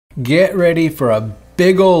Get ready for a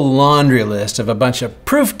big old laundry list of a bunch of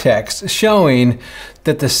proof texts showing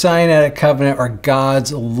that the Sinaitic covenant, or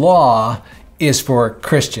God's law, is for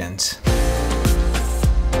Christians.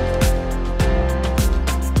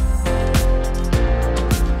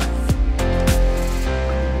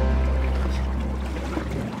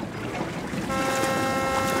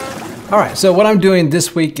 All right, so what I'm doing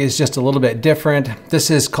this week is just a little bit different.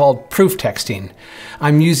 This is called proof texting.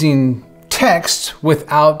 I'm using text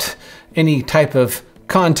without any type of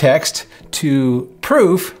context to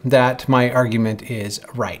prove that my argument is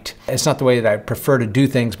right. It's not the way that I prefer to do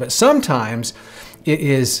things, but sometimes it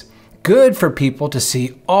is good for people to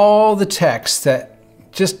see all the texts that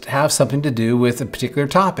just have something to do with a particular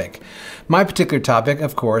topic. My particular topic,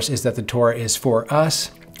 of course, is that the Torah is for us,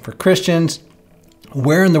 for Christians.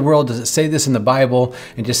 Where in the world does it say this in the Bible?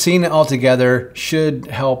 And just seeing it all together should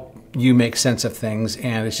help you make sense of things,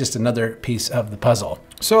 and it's just another piece of the puzzle.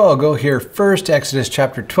 So I'll go here first, Exodus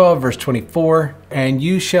chapter 12, verse 24. And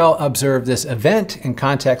you shall observe this event. In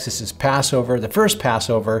context, this is Passover, the first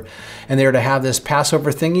Passover, and they are to have this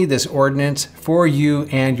Passover thingy, this ordinance, for you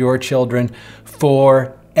and your children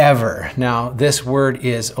forever. Now, this word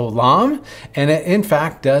is olam, and it in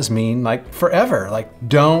fact does mean like forever, like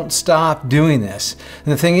don't stop doing this.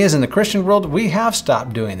 And the thing is, in the Christian world, we have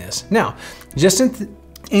stopped doing this. Now, just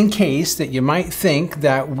in case that you might think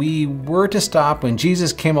that we were to stop when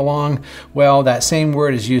Jesus came along, well, that same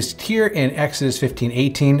word is used here in Exodus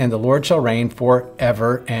 15:18, and the Lord shall reign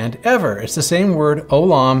forever and ever. It's the same word,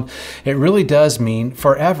 olam. It really does mean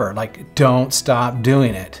forever, like don't stop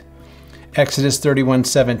doing it. Exodus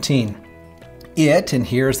 31:17. It, and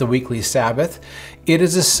here's the weekly Sabbath, it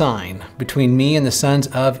is a sign between me and the sons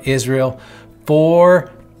of Israel forever.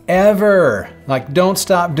 Like, don't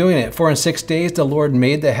stop doing it. For in 6 days the Lord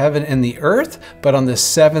made the heaven and the earth, but on the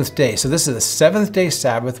seventh day. So this is the seventh day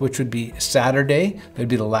Sabbath, which would be Saturday. That would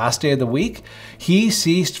be the last day of the week. He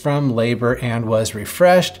ceased from labor and was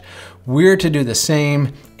refreshed. We're to do the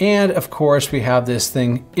same. And of course, we have this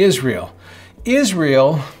thing, Israel.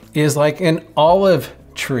 Israel is like an olive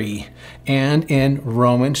tree. And in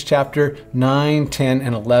Romans chapter 9, 10,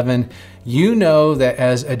 and 11, you know that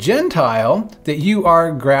as a Gentile, that you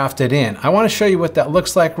are grafted in. I want to show you what that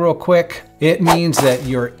looks like real quick. It means that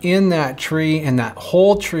you're in that tree, and that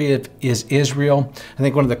whole tree is Israel. I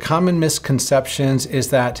think one of the common misconceptions is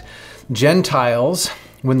that Gentiles,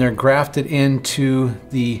 when they're grafted into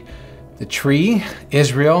the tree,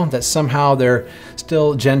 Israel, that somehow they're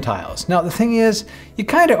still Gentiles. Now, the thing is, you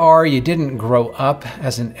kind of are. You didn't grow up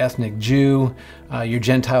as an ethnic Jew. You're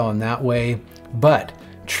Gentile in that way. But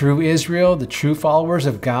true Israel, the true followers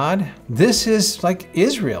of God, this is like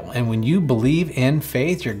Israel. And when you believe in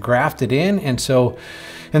faith, you're grafted in. And so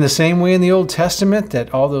in the same way in the Old Testament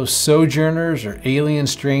that all those sojourners or alien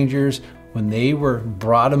strangers, when they were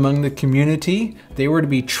brought among the community, they were to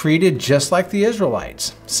be treated just like the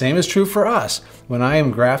Israelites. Same is true for us. When I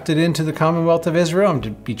am grafted into the Commonwealth of Israel, I'm to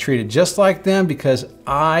be treated just like them because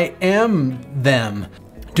I am them.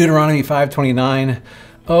 Deuteronomy 5:29,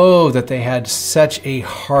 oh, that they had such a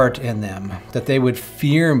heart in them, that they would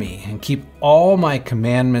fear me and keep all my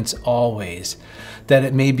commandments always, that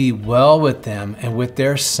it may be well with them and with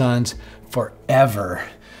their sons forever.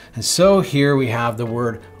 And so here we have the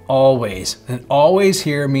word always. And always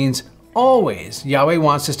here means always. Yahweh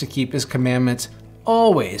wants us to keep his commandments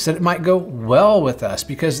always, that it might go well with us,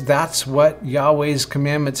 because that's what Yahweh's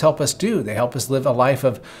commandments help us do. They help us live a life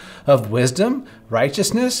of wisdom,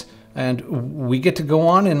 righteousness, and we get to go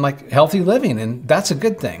on in like healthy living, and that's a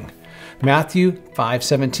good thing. Matthew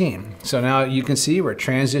 5:17. So now you can see we're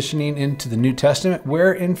transitioning into the New Testament,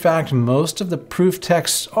 where in fact most of the proof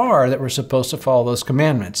texts are that we're supposed to follow those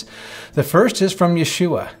commandments. The first is from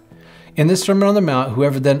Yeshua. In the Sermon on the Mount,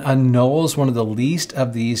 whoever then annuls one of the least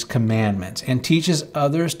of these commandments and teaches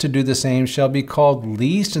others to do the same shall be called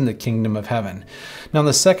least in the kingdom of heaven. Now in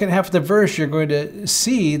the second half of the verse, you're going to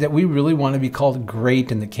see that we really want to be called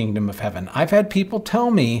great in the kingdom of heaven. I've had people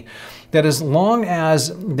tell me that as long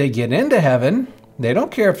as they get into heaven, they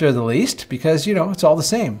don't care if they're the least because, you know, it's all the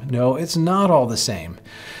same. No, it's not all the same.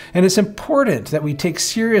 And it's important that we take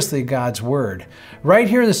seriously God's word. Right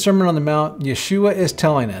here in the Sermon on the Mount, Yeshua is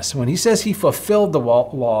telling us, when he says he fulfilled the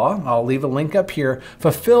law, I'll leave a link up here.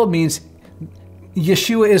 Fulfilled means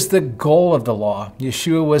Yeshua is the goal of the law.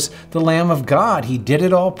 Yeshua was the Lamb of God. He did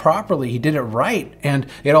it all properly. He did it right. And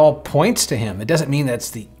it all points to him. It doesn't mean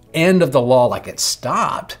that's the end of the law, like it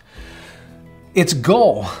stopped. It's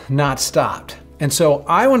goal, not stopped. And so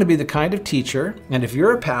I want to be the kind of teacher, and if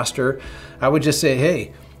you're a pastor, I would just say,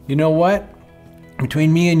 hey, you know what?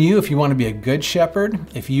 Between me and you, if you want to be a good shepherd,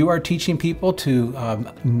 if you are teaching people to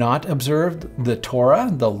not observe the Torah,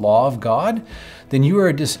 the law of God, then you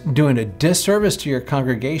are just doing a disservice to your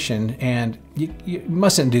congregation, and you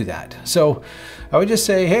mustn't do that. So I would just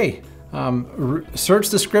say, hey, search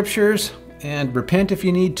the scriptures and repent if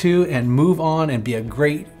you need to, and move on and be a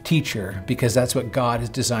great teacher, because that's what God has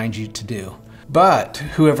designed you to do. But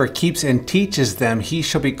whoever keeps and teaches them, he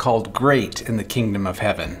shall be called great in the kingdom of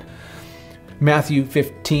heaven. Matthew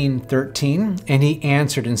 15:13, and he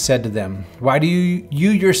answered and said to them, why do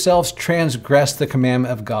you yourselves transgress the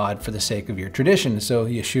commandment of God for the sake of your tradition? So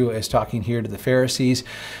Yeshua is talking here to the Pharisees,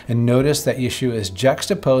 and notice that Yeshua is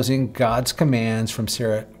juxtaposing God's commands from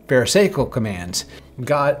Pharisaical commands.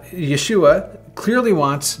 Yeshua clearly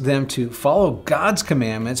wants them to follow God's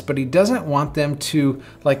commandments, but he doesn't want them to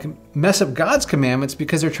mess up God's commandments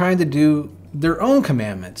because they're trying to do their own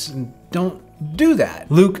commandments. And don't do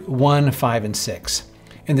that. Luke 1:5-6.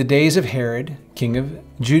 In the days of Herod, king of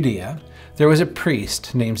Judea, there was a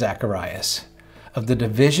priest named Zacharias of the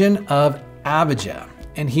division of Abijah,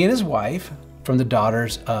 and he and his wife from the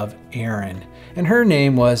daughters of Aaron, and her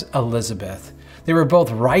name was Elizabeth. They were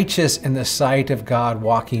both righteous in the sight of God,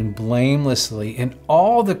 walking blamelessly in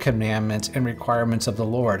all the commandments and requirements of the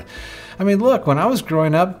Lord. I mean, look, when I was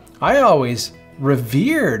growing up, I always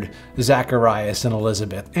revered Zacharias and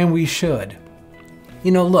Elizabeth, and we should. You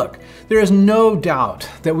know, look, there is no doubt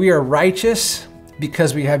that we are righteous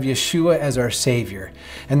because we have Yeshua as our Savior,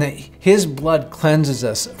 and that his blood cleanses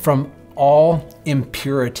us from all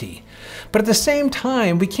impurity. But at the same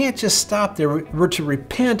time, we can't just stop there. We're to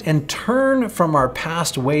repent and turn from our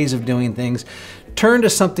past ways of doing things, turn to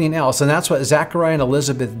something else. And that's what Zachariah and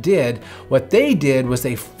Elizabeth did. What they did was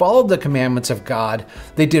they followed the commandments of God.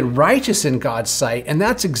 They did righteous in God's sight, and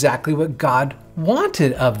that's exactly what God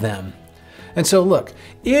wanted of them. And so look,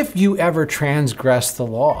 if you ever transgress the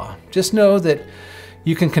law, just know that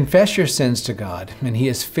you can confess your sins to God, and he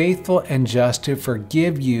is faithful and just to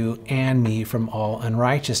forgive you and me from all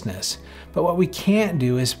unrighteousness. But what we can't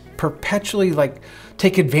do is perpetually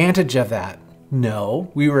take advantage of that.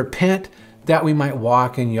 No, we repent that we might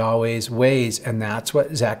walk in Yahweh's ways, and that's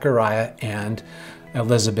what Zechariah and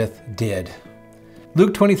Elizabeth did.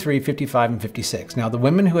 Luke 23:55-56. Now the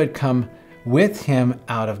women who had come with him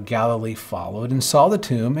out of Galilee followed and saw the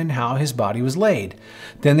tomb and how his body was laid.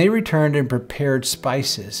 Then they returned and prepared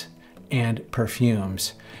spices and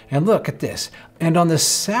perfumes. And look at this. And on the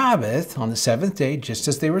Sabbath, on the seventh day, just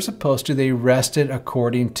as they were supposed to, they rested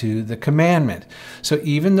according to the commandment. So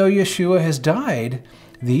even though Yeshua has died,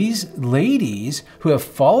 these ladies who have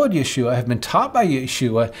followed Yeshua have been taught by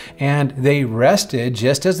Yeshua, and they rested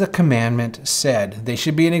just as the commandment said. They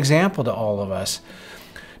should be an example to all of us.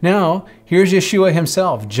 Now, here's Yeshua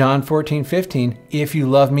himself, John 14:15. If you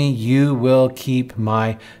love me, you will keep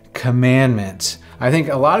my commandments. I think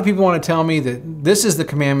a lot of people want to tell me that this is the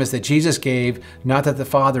commandments that Jesus gave, not that the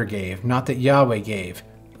Father gave, not that Yahweh gave.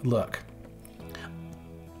 Look,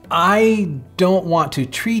 I don't want to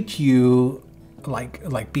treat you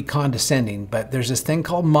like be condescending, but there's this thing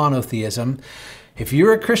called monotheism. If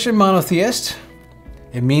you're a Christian monotheist,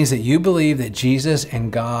 it means that you believe that Jesus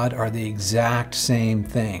and God are the exact same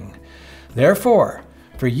thing. Therefore,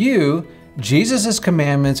 for you, Jesus'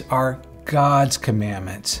 commandments are God's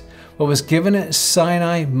commandments. What was given at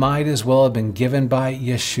Sinai might as well have been given by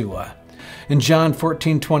Yeshua. In John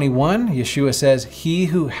 14:21, Yeshua says, he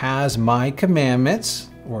who has my commandments,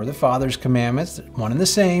 or the Father's commandments, one and the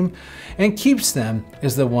same, and keeps them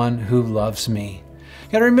is the one who loves me.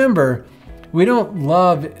 You gotta remember, we don't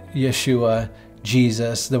love Yeshua,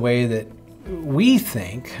 Jesus, the way that we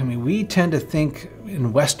think. I mean, we tend to think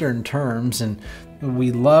in Western terms, and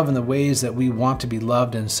we love in the ways that we want to be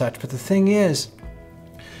loved and such. But the thing is,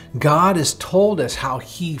 God has told us how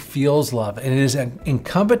he feels love, and it is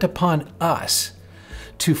incumbent upon us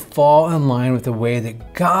to fall in line with the way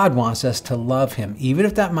that God wants us to love him, even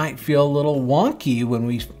if that might feel a little wonky when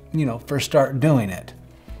we, first start doing it.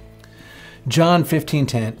 John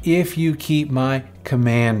 15:10, if you keep my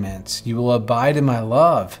commandments, you will abide in my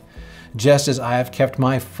love, just as I have kept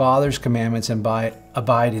my Father's commandments and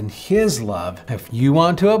abide in his love. If you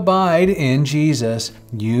want to abide in Jesus,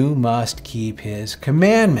 you must keep his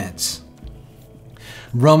commandments.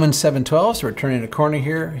 Romans 7:12, so we're turning a corner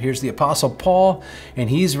here. Here's the Apostle Paul, and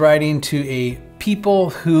he's writing to a people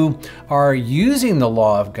who are using the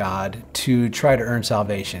law of God to try to earn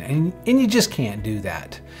salvation. And you just can't do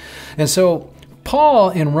that. And so Paul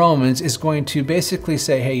in Romans is going to basically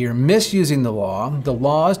say, hey, you're misusing the law. The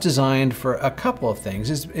law is designed for a couple of things.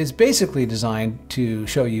 It's basically designed to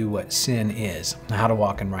show you what sin is, how to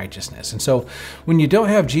walk in righteousness. And so when you don't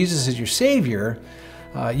have Jesus as your Savior,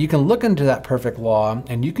 you can look into that perfect law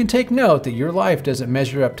and you can take note that your life doesn't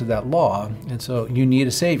measure up to that law, and so you need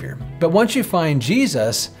a Savior. But once you find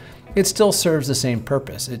Jesus, it still serves the same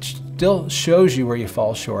purpose. It still shows you where you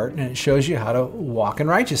fall short, and it shows you how to walk in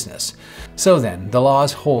righteousness. So then, the law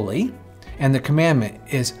is holy, and the commandment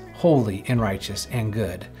is holy and righteous and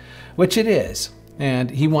good, which it is. And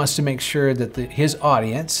he wants to make sure that his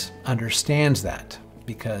audience understands that,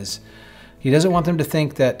 because he doesn't want them to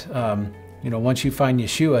think that, once you find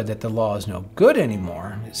Yeshua, that the law is no good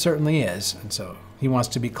anymore. It certainly is, and so he wants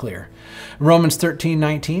to be clear. Romans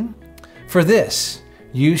 13:19, for this,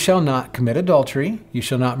 you shall not commit adultery, you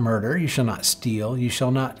shall not murder, you shall not steal, you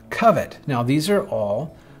shall not covet. Now, these are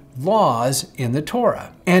all laws in the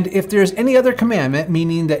Torah. And if there's any other commandment,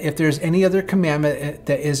 meaning that if there's any other commandment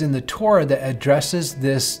that is in the Torah that addresses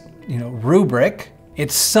this, rubric,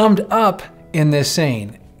 it's summed up in this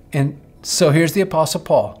saying. And so here's the Apostle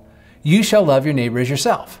Paul, you shall love your neighbor as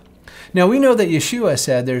yourself. Now, we know that Yeshua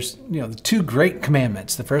said there's, the two great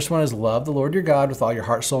commandments. The first one is love the Lord your God with all your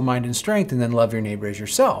heart, soul, mind, and strength, and then love your neighbor as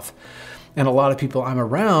yourself. And a lot of people I'm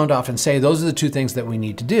around often say those are the two things that we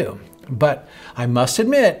need to do. But I must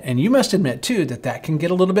admit, and you must admit too, that can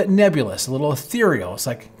get a little bit nebulous, a little ethereal. It's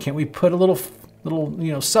like, can't we put a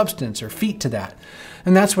little substance or feet to that?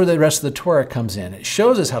 And that's where the rest of the Torah comes in. It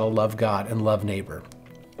shows us how to love God and love neighbor.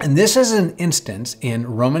 And this is an instance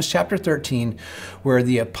in Romans chapter 13 where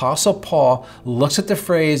the Apostle Paul looks at the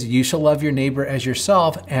phrase, you shall love your neighbor as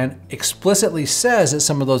yourself, and explicitly says that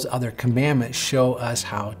some of those other commandments show us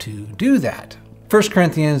how to do that. 1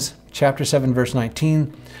 Corinthians chapter 7, verse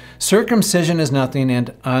 19, circumcision is nothing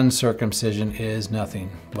and uncircumcision is nothing.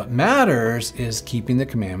 What matters is keeping the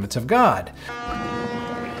commandments of God.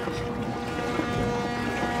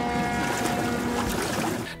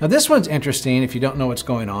 Now this one's interesting if you don't know what's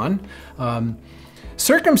going on.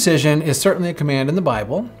 Circumcision is certainly a command in the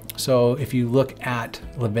Bible. So if you look at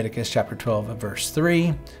Leviticus chapter 12, verse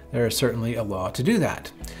 3, there is certainly a law to do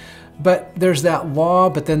that. But there's that law,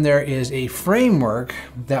 but then there is a framework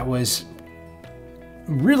that was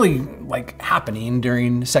really happening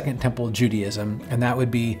during Second Temple Judaism, and that would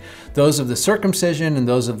be those of the circumcision and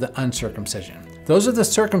those of the uncircumcision. Those are the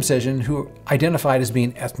circumcision who identified as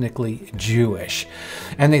being ethnically Jewish.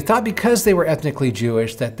 And they thought because they were ethnically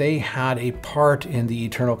Jewish that they had a part in the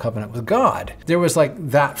eternal covenant with God. There was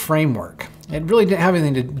that framework. It really didn't have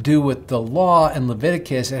anything to do with the law and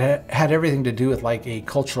Leviticus. It had everything to do with a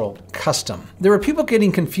cultural custom. There were people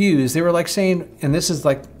getting confused. They were saying, and this is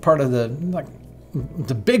part of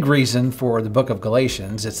the big reason for the book of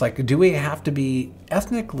Galatians, it's do we have to be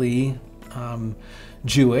ethnically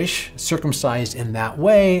Jewish, circumcised in that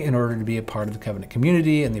way in order to be a part of the covenant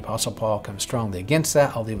community? And the Apostle Paul comes strongly against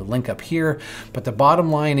that. I'll leave a link up here. But the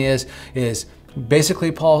bottom line is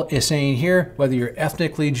basically Paul is saying here, whether you're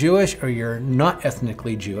ethnically Jewish or you're not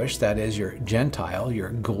ethnically Jewish, that is, you're Gentile,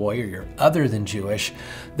 you're Goy, or you're other than Jewish,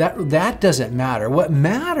 that doesn't matter. What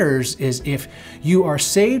matters is if you are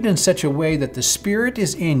saved in such a way that the Spirit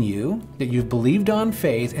is in you, that you've believed on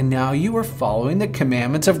faith, and now you are following the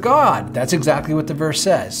commandments of God. That's exactly what the verse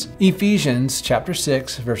says. Ephesians chapter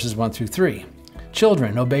 6, verses 1 through 3.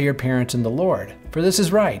 Children, obey your parents in the Lord, for this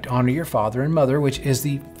is right. Honor your father and mother, which is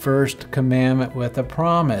the first commandment with a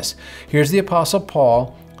promise. Here's the Apostle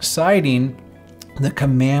Paul citing the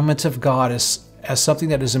commandments of God as something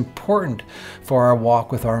that is important for our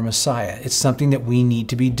walk with our Messiah. It's something that we need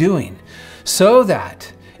to be doing so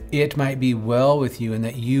that it might be well with you and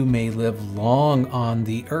that you may live long on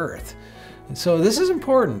the earth. And so this is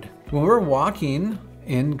important. When we're walking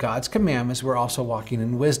in God's commandments, we're also walking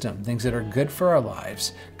in wisdom, things that are good for our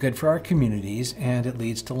lives, good for our communities, and it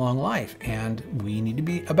leads to long life. And we need to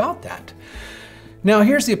be about that. Now,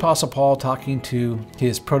 here's the Apostle Paul talking to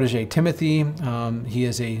his protege Timothy. He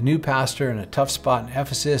is a new pastor in a tough spot in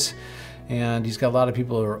Ephesus, and he's got a lot of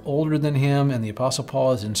people who are older than him, and the Apostle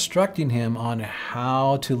Paul is instructing him on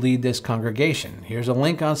how to lead this congregation. Here's a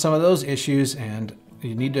link on some of those issues, and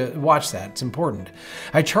you need to watch that. It's important.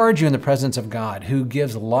 I charge you in the presence of God, who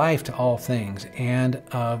gives life to all things, and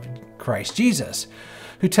of Christ Jesus,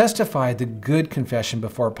 who testified the good confession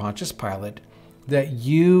before Pontius Pilate, that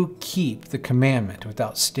you keep the commandment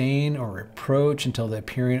without stain or reproach until the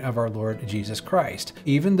appearing of our Lord Jesus Christ.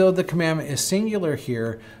 Even though the commandment is singular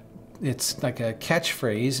here, it's like a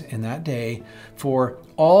catchphrase in that day for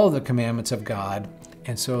all the commandments of God.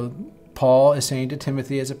 And so Paul is saying to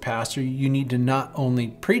Timothy as a pastor, you need to not only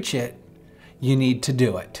preach it, you need to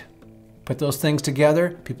do it. Put those things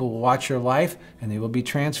together, people will watch your life and they will be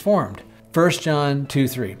transformed. 1 John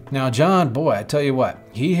 2:3. Now John, boy, I tell you what,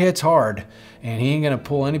 he hits hard and he ain't going to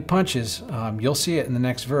pull any punches. You'll see it in the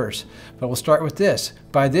next verse. But we'll start with this.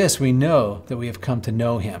 By this we know that we have come to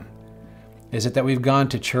know him. Is it that we've gone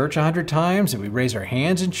to church 100 times, that we raise our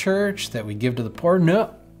hands in church, that we give to the poor?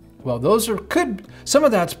 No. Well, some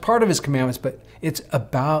of that's part of his commandments, but it's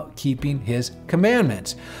about keeping his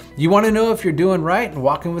commandments. You want to know if you're doing right and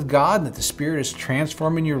walking with God, and that the Spirit is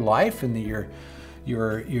transforming your life, and that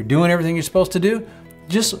you're doing everything you're supposed to do?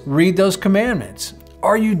 Just read those commandments.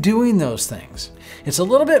 Are you doing those things? It's a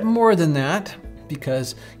little bit more than that,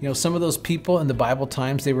 because some of those people in the Bible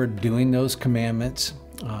times, they were doing those commandments.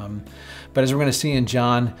 But as we're going to see in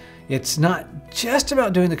John, it's not just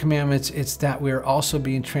about doing the commandments, it's that we're also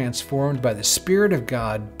being transformed by the Spirit of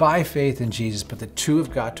God by faith in Jesus, but the two have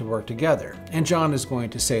got to work together. And John is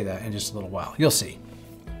going to say that in just a little while. You'll see.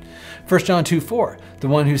 1 John 2:4, the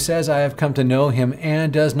one who says, I have come to know him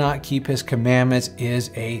and does not keep his commandments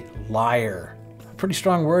is a liar. Pretty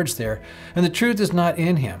strong words there. And the truth is not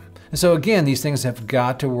in him. And so again, these things have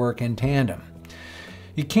got to work in tandem.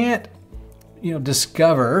 You can't,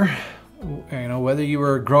 discover, whether you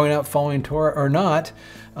were growing up following Torah or not,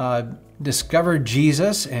 discover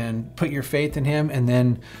Jesus and put your faith in him and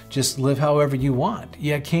then just live however you want.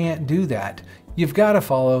 You can't do that. You've got to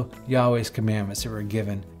follow Yahweh's commandments that were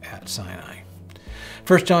given at Sinai.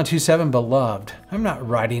 1 John 2:7, beloved, I'm not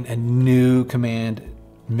writing a new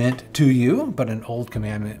commandment to you, but an old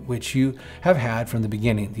commandment which you have had from the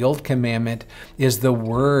beginning. The old commandment is the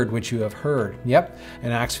word which you have heard. Yep,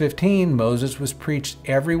 in Acts 15, Moses was preached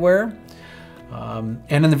everywhere. And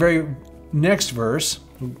in the very next verse,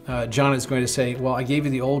 John is going to say, well, I gave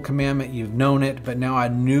you the old commandment, you've known it, but now a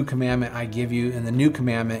new commandment I give you. And the new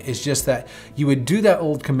commandment is just that you would do that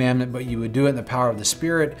old commandment, but you would do it in the power of the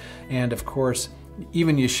Spirit. And of course,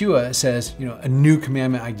 even Yeshua says, a new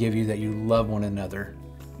commandment I give you, that you love one another.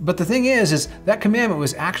 But the thing is that commandment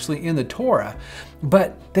was actually in the Torah,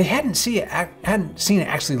 but they hadn't seen it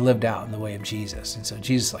actually lived out in the way of Jesus. And so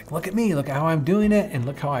Jesus is like, look at me, look how I'm doing it, and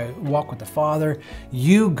look how I walk with the Father.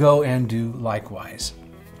 You go and do likewise.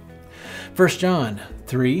 1 John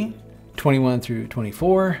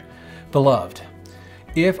 3:21-24, beloved,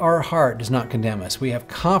 if our heart does not condemn us, we have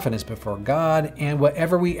confidence before God, and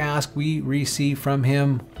whatever we ask, we receive from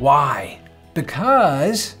him. Why?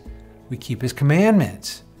 Because we keep his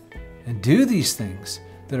commandments and do these things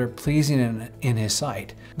that are pleasing in his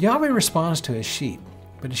sight. Yahweh responds to his sheep,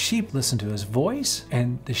 but his sheep listen to his voice,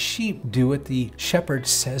 and the sheep do what the shepherd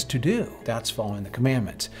says to do. That's following the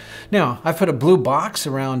commandments. Now, I've put a blue box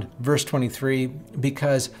around verse 23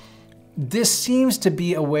 because this seems to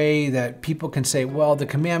be a way that people can say, well, the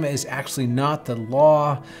commandment is actually not the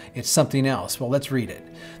law, it's something else. Well, let's read it.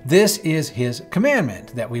 This is his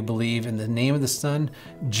commandment, that we believe in the name of the Son,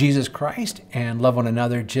 Jesus Christ, and love one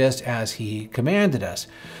another just as he commanded us,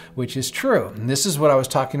 which is true. And this is what I was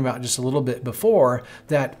talking about just a little bit before,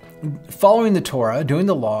 that following the Torah, doing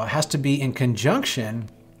the law, has to be in conjunction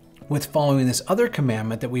with following this other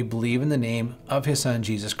commandment, that we believe in the name of his Son,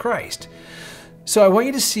 Jesus Christ. So I want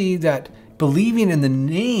you to see that believing in the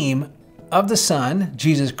name of the Son,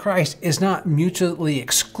 Jesus Christ, is not mutually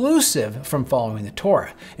exclusive from following the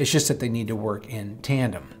Torah. It's just that they need to work in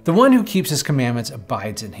tandem. The one who keeps his commandments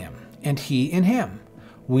abides in him, and he in him.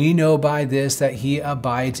 We know by this that he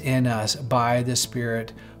abides in us by the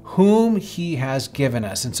Spirit whom he has given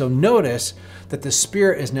us. And so notice that the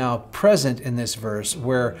Spirit is now present in this verse,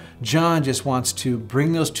 where John just wants to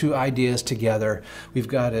bring those two ideas together. We've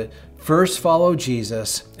got to first follow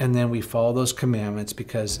Jesus, and then we follow those commandments,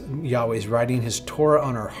 because Yahweh is writing his Torah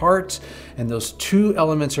on our hearts, and those two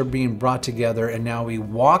elements are being brought together, and now we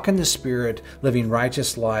walk in the Spirit, living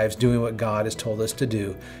righteous lives, doing what God has told us to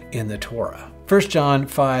do in the Torah. 1 John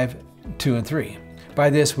 5:2-3. By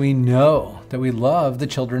this we know that we love the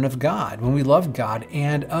children of God, when we love God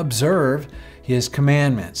and observe his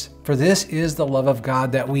commandments. For this is the love of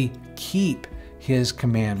God, that we keep his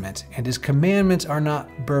commandments, and his commandments are not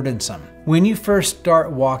burdensome. When you first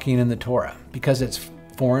start walking in the Torah, because it's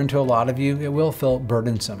foreign to a lot of you, it will feel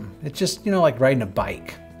burdensome. It's just, like riding a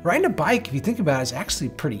bike. Riding a bike, if you think about it, is actually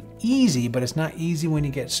pretty easy, but it's not easy when you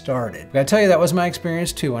get started. I gotta tell you, that was my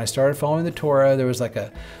experience too. When I started following the Torah, there was like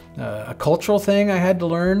a cultural thing I had to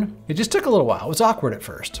learn. It just took a little while. It was awkward at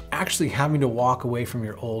first. Actually having to walk away from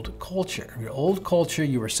your old culture. Your old culture,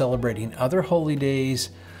 you were celebrating other holy days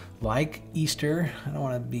like Easter. I don't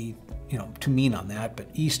want to be, too mean on that, but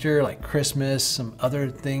Easter, like Christmas, some other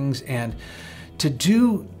things, and to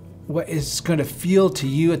do what is going to feel to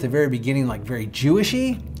you at the very beginning like very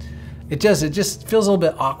Jewishy, It just feels a little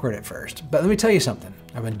bit awkward at first. But let me tell you something.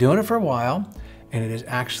 I've been doing it for a while, and it is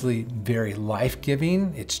actually very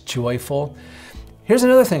life-giving. It's joyful. Here's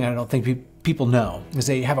another thing I don't think people know, is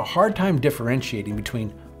they have a hard time differentiating between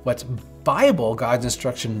what's Bible, God's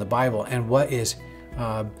instruction in the Bible, and what is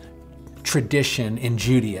tradition in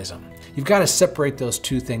Judaism. You've got to separate those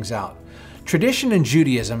two things out. Tradition in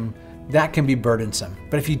Judaism, that can be burdensome.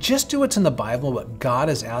 But if you just do what's in the Bible, what God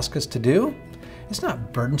has asked us to do, it's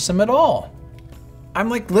not burdensome at all. I'm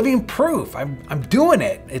like living proof. I'm doing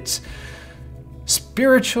it. It's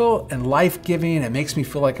spiritual and life-giving. It makes me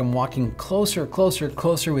feel like I'm walking closer, closer,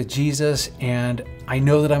 closer with Jesus, and I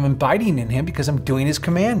know that I'm abiding in him because I'm doing his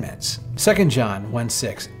commandments. 2 John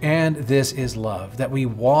 1:6, and this is love, that we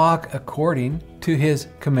walk according to his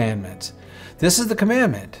commandments. This is the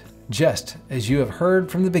commandment, just as you have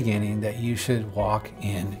heard from the beginning, that you should walk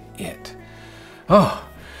in it. Oh,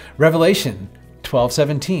 Revelation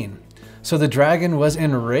 12:17. So the dragon was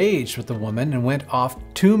enraged with the woman and went off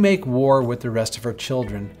to make war with the rest of her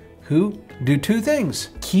children, who do two things: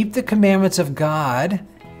 keep the commandments of God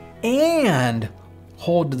and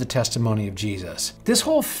hold to the testimony of Jesus. This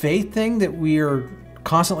whole faith thing that we are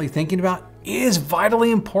constantly thinking about is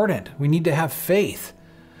vitally important. We need to have faith.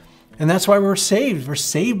 And that's why we're saved. We're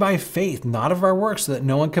saved by faith, not of our works, so that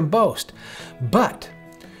no one can boast. But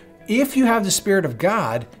if you have the Spirit of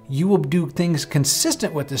God, you will do things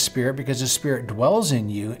consistent with the Spirit because the Spirit dwells in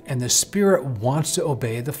you and the Spirit wants to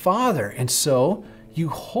obey the Father. And so you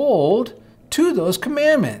hold to those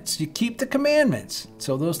commandments. You keep the commandments.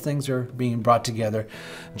 So those things are being brought together,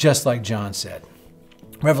 just like John said.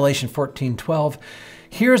 Revelation 14:12,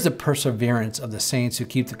 here's the perseverance of the saints who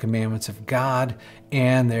keep the commandments of God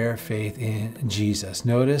and their faith in Jesus.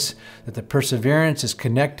 Notice that the perseverance is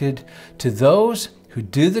connected to those who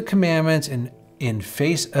do the commandments in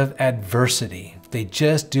face of adversity. They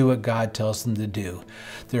just do what God tells them to do.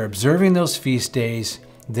 They're observing those feast days.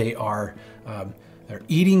 They're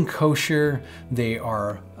eating kosher. They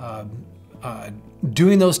are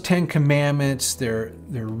doing those 10 commandments. They're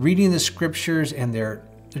reading the scriptures, and they're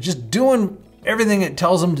just doing everything it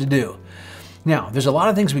tells them to do. Now, there's a lot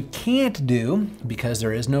of things we can't do because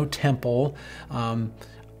there is no temple.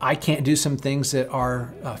 I can't do some things that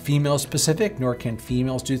are female specific, nor can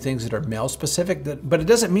females do things that are male specific. But it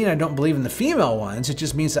doesn't mean I don't believe in the female ones. It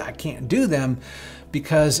just means that I can't do them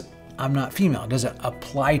because I'm not female. It doesn't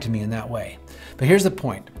apply to me in that way. But here's the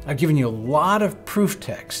point. I've given you a lot of proof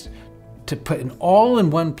text to put all in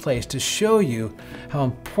one place to show you how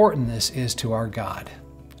important this is to our God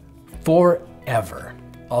forever.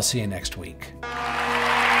 I'll see you next week.